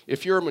you.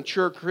 If you're a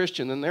mature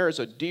Christian, then there is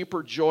a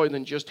deeper joy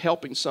than just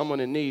helping someone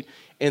in need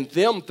and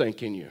them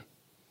thanking you.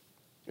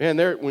 And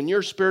when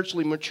you're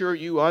spiritually mature,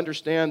 you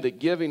understand that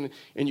giving,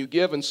 and you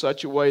give in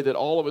such a way that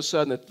all of a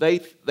sudden that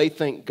they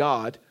thank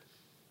God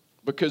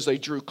because they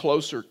drew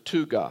closer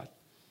to God.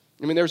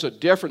 I mean, there's a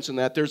difference in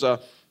that. There's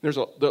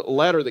the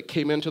letter that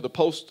came into the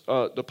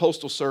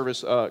postal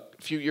service a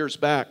few years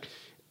back,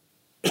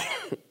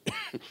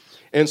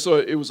 and so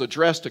it was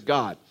addressed to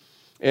God.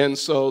 And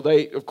so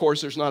of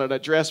course, there's not an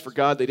address for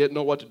God. They didn't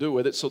know what to do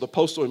with it, so the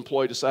postal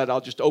employee decided, I'll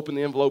just open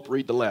the envelope,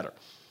 read the letter.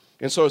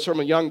 And so it's from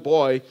a young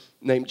boy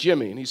named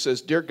Jimmy, and he says,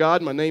 Dear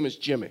God, my name is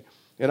Jimmy,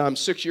 and I'm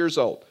 6 years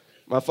old.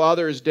 My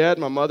father is dead.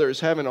 My mother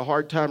is having a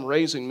hard time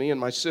raising me and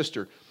my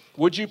sister.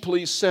 Would you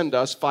please send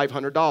us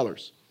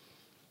 $500?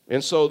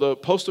 And so the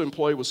postal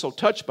employee was so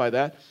touched by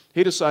that,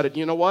 he decided,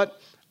 you know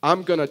what?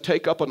 I'm going to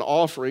take up an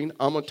offering.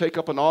 I'm going to take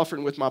up an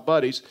offering with my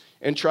buddies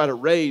and try to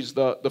raise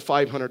the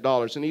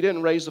 $500. And he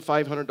didn't raise the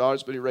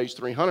 $500, but he raised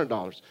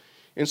 $300.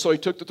 And so he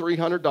took the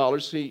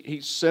 $300.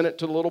 He sent it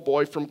to the little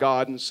boy from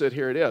God and said,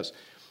 here it is.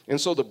 And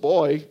so the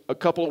boy, a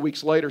couple of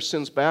weeks later,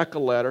 sends back a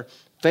letter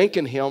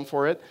thanking him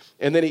for it.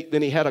 And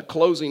then he had a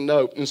closing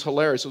note. And it's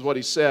hilarious is what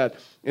he said.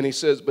 And he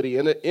says, but he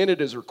ended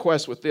his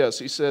request with this.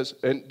 He says,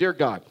 and Dear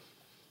God,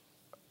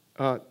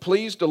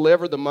 please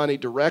deliver the money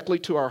directly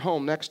to our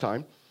home next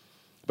time,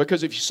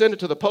 because if you send it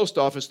to the post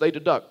office, they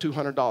deduct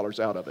 $200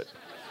 out of it.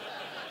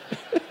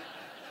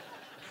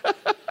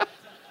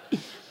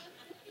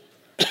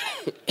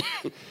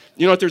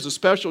 You know what? There's a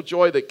special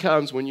joy that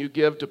comes when you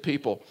give to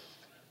people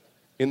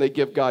and they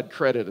give God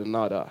credit and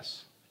not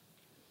us.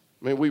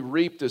 I mean, we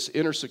reap this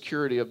inner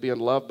security of being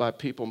loved by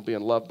people and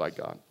being loved by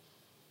God.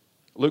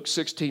 Luke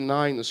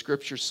 16:9, the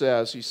scripture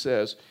says, he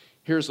says,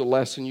 here's the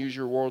lesson, use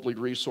your worldly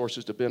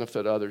resources to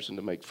benefit others and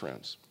to make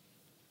friends.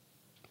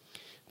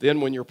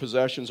 Then when your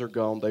possessions are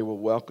gone, they will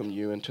welcome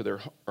you into their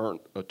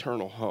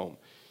eternal home.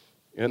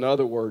 In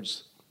other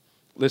words,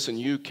 listen,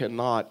 you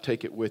cannot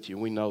take it with you.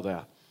 We know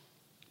that.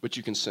 But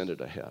you can send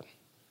it ahead.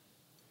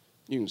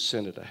 You can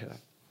send it ahead.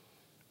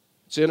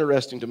 It's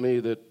interesting to me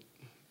that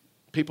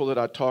people that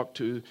I talk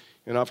to,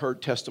 and I've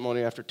heard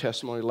testimony after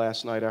testimony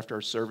last night after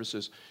our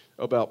services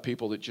about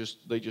people that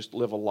they just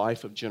live a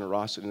life of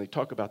generosity, and they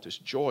talk about this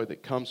joy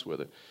that comes with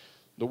it.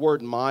 The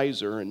word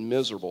miser and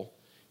miserable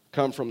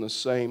come from the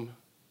same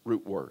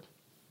root word.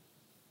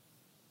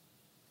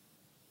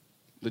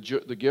 The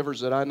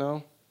givers that I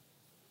know,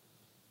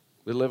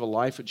 they live a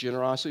life of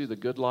generosity, the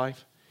good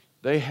life.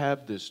 They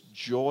have this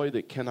joy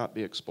that cannot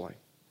be explained.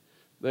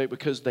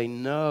 Because they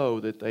know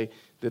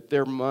that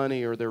their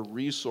money or their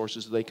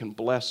resources, they can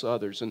bless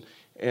others, and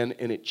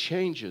it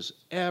changes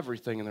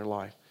everything in their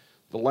life.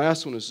 The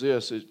last one is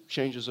this: it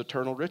changes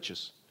eternal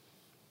riches.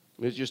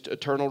 It's just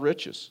eternal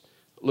riches.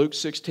 Luke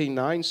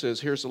 16:9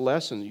 says, here's the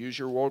lesson: use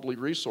your worldly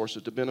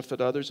resources to benefit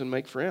others and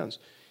make friends.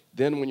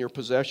 Then when your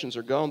possessions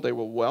are gone, they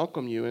will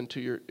welcome you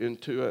into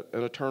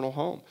an eternal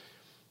home.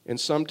 And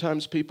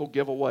sometimes people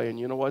give away, and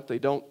you know what? They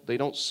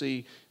don't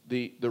see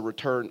the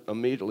return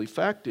immediately.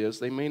 Fact is,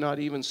 they may not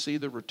even see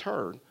the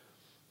return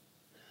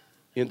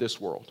in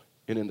this world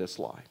and in this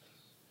life.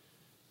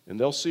 And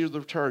they'll see the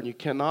return. You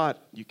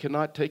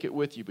cannot take it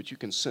with you, but you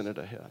can send it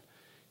ahead.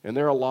 And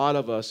there are a lot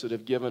of us that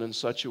have given in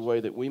such a way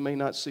that we may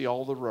not see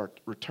all the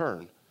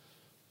return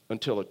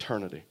until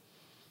eternity.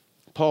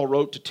 Paul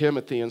wrote to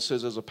Timothy and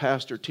says, as a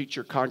pastor, teach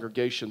your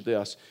congregation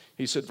this.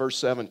 He said, verse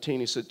 17,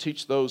 he said,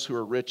 teach those who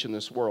are rich in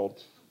this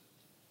world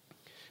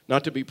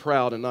not to be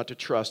proud and not to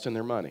trust in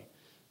their money,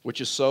 which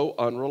is so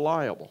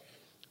unreliable.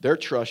 Their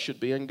trust should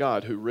be in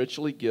God, who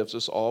richly gives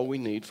us all we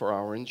need for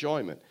our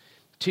enjoyment.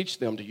 Teach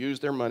them to use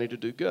their money to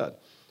do good.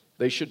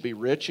 They should be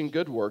rich in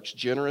good works,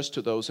 generous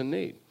to those in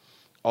need.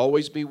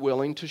 Always be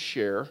willing to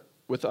share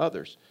with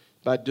others.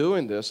 By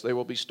doing this, they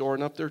will be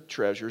storing up their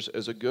treasures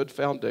as a good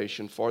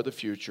foundation for the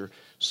future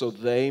so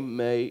they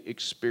may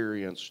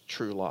experience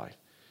true life.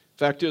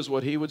 Fact is,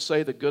 what he would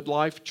say, the good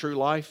life, true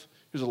life,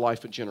 is a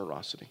life of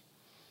generosity.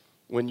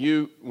 When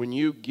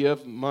you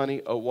give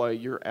money away,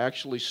 you're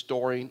actually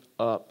storing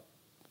up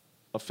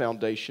a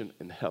foundation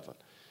in heaven.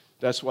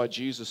 That's why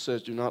Jesus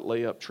says, do not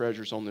lay up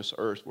treasures on this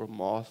earth where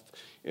moth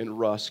and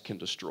rust can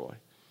destroy,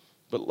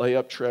 but lay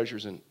up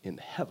treasures in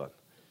heaven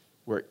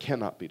where it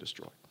cannot be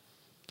destroyed.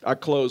 I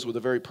close with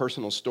a very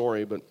personal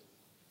story, but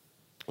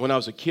when I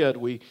was a kid,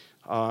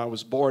 I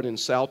was born in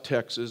South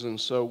Texas, and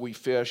so we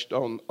fished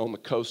on the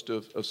coast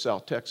of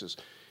South Texas.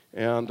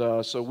 And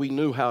so we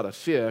knew how to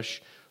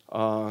fish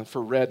for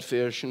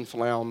redfish and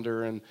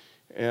flounder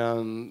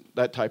and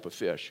that type of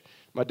fish.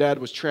 My dad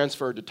was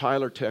transferred to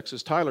Tyler,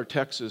 Texas. Tyler,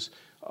 Texas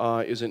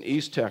is in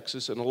East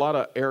Texas and a lot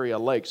of area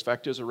lakes.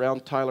 Fact is,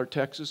 around Tyler,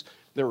 Texas,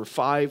 there were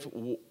 5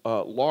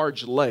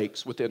 large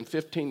lakes within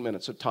 15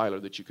 minutes of Tyler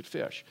that you could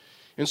fish.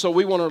 And so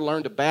we wanted to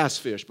learn to bass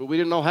fish, but we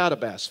didn't know how to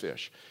bass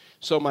fish.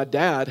 So my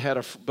dad had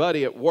a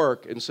buddy at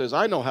work and says,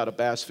 I know how to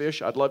bass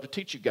fish. I'd love to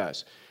teach you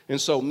guys.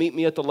 And so meet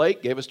me at the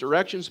lake, gave us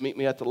directions, meet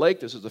me at the lake.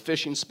 This is the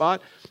fishing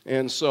spot.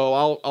 And so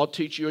I'll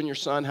teach you and your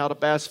son how to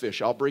bass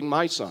fish. I'll bring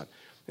my son.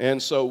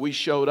 And so we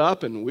showed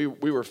up, and we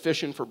were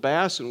fishing for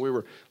bass, and we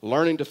were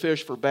learning to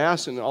fish for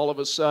bass, and all of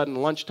a sudden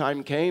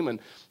lunchtime came, and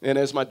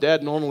as my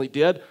dad normally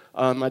did,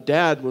 my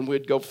dad, when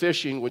we'd go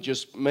fishing, would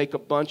just make a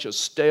bunch of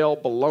stale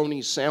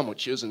bologna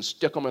sandwiches and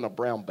stick them in a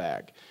brown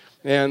bag.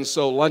 And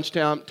so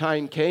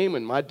lunchtime came,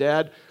 and my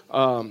dad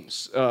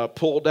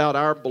pulled out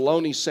our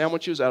bologna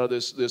sandwiches out of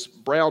this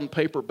brown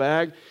paper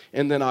bag,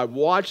 and then I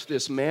watched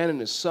this man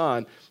and his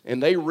son,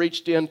 and they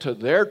reached into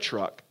their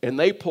truck, and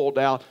they pulled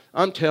out,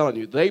 I'm telling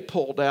you, they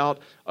pulled out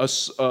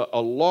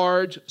a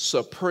large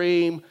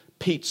Supreme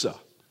pizza.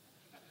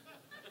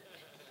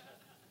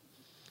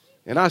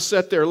 And I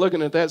sat there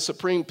looking at that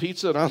Supreme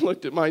pizza, and I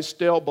looked at my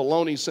stale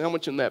bologna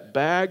sandwich in that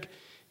bag,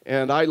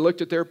 and I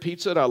looked at their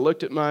pizza, and I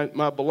looked at my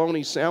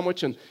bologna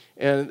sandwich, and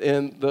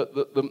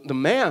the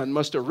man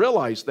must have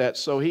realized that.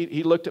 So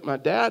he looked at my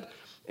dad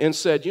and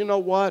said, you know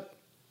what?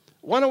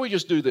 Why don't we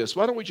just do this?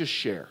 Why don't we just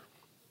share?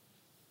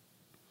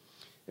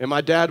 And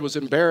my dad was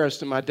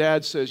embarrassed, and my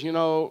dad says, you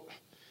know,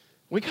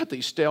 we got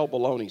these stale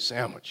bologna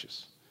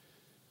sandwiches.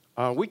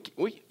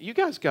 You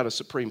guys got a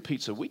Supreme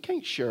pizza. We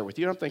can't share with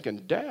you. I'm thinking,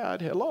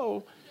 Dad,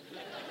 hello.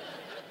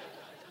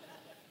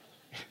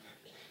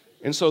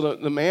 And so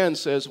the man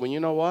says, well,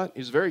 you know what?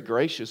 He's very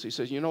gracious. He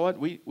says, you know what?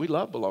 We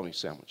love bologna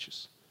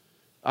sandwiches.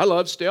 I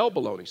love stale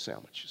bologna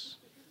sandwiches.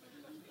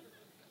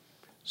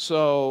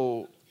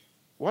 So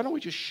why don't we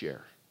just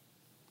share?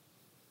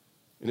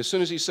 And as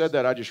soon as he said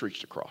that, I just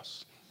reached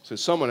across. Said,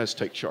 someone has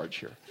to take charge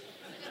here.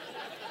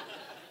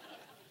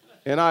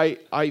 And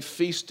I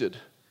feasted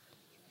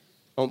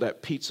on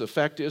that pizza.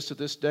 Fact is, to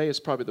this day, it's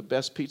probably the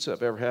best pizza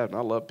I've ever had, and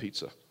I love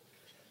pizza.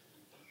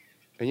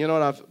 And you know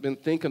what? I've been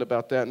thinking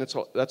about that, and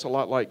that's a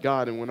lot like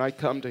God. And when I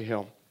come to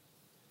Him,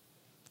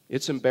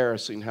 it's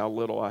embarrassing how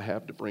little I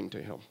have to bring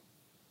to Him.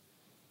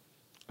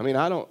 I mean,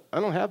 I don't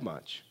have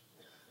much,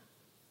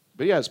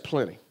 but He has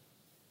plenty.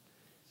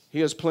 He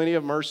has plenty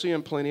of mercy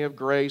and plenty of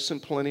grace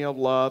and plenty of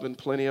love and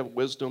plenty of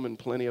wisdom and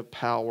plenty of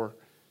power.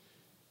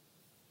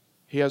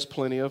 He has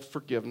plenty of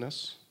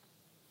forgiveness.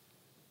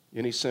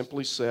 And He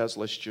simply says,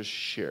 let's just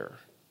share.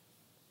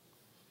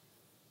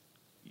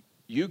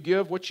 You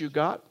give what you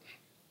got,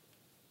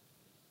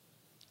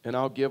 and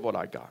I'll give what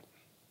I got.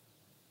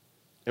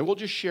 And we'll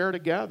just share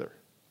together.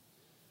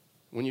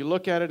 When you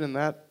look at it in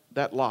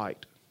that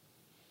light,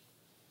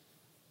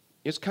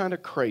 it's kind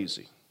of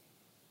crazy.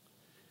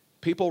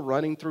 People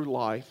running through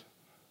life,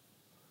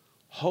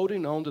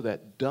 holding on to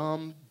that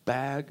dumb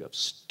bag of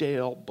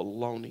stale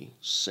bologna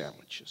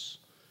sandwiches,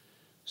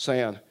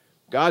 saying,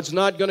 God's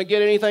not going to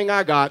get anything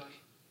I got.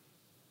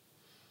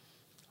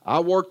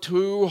 I worked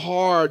too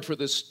hard for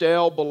this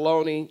stale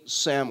bologna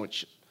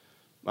sandwich.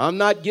 I'm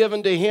not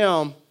giving to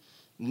Him.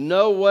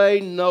 No way,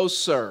 no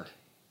sir.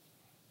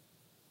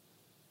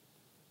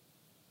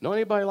 Know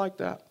anybody like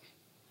that?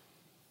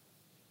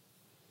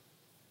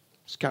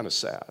 It's kind of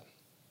sad.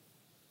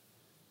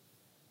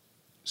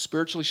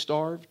 Spiritually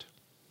starved.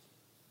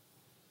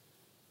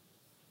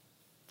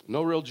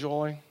 No real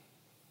joy.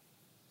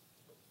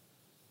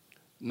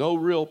 no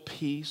real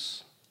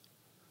peace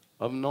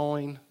of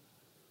knowing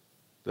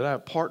that I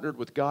have partnered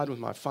with God with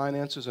my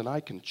finances and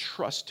I can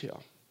trust Him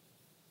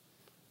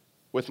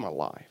with my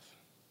life.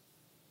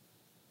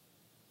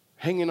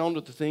 Hanging on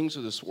to the things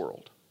of this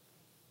world.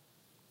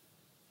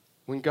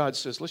 When God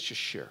says, let's just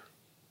share.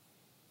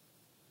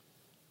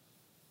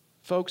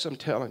 Folks, I'm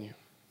telling you,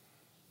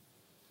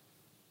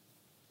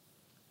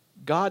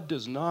 God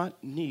does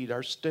not need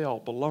our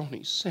stale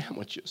bologna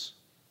sandwiches,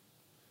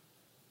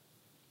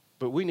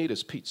 but we need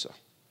His pizza.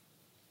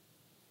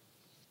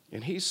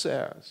 And He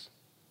says,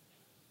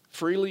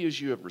 freely as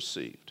you have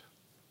received,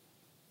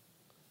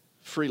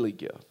 freely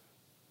give.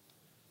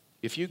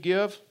 If you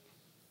give,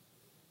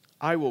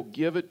 I will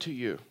give it to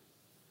you.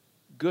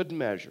 Good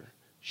measure,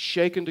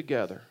 shaken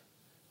together,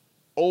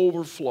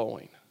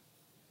 overflowing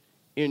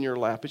in your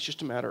lap. It's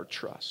just a matter of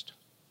trust.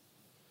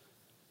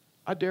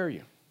 I dare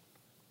you.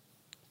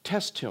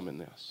 Test Him in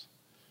this.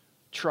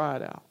 Try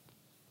it out.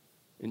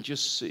 And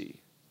just see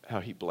how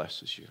He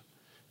blesses you.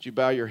 Would you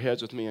bow your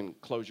heads with me and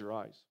close your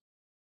eyes?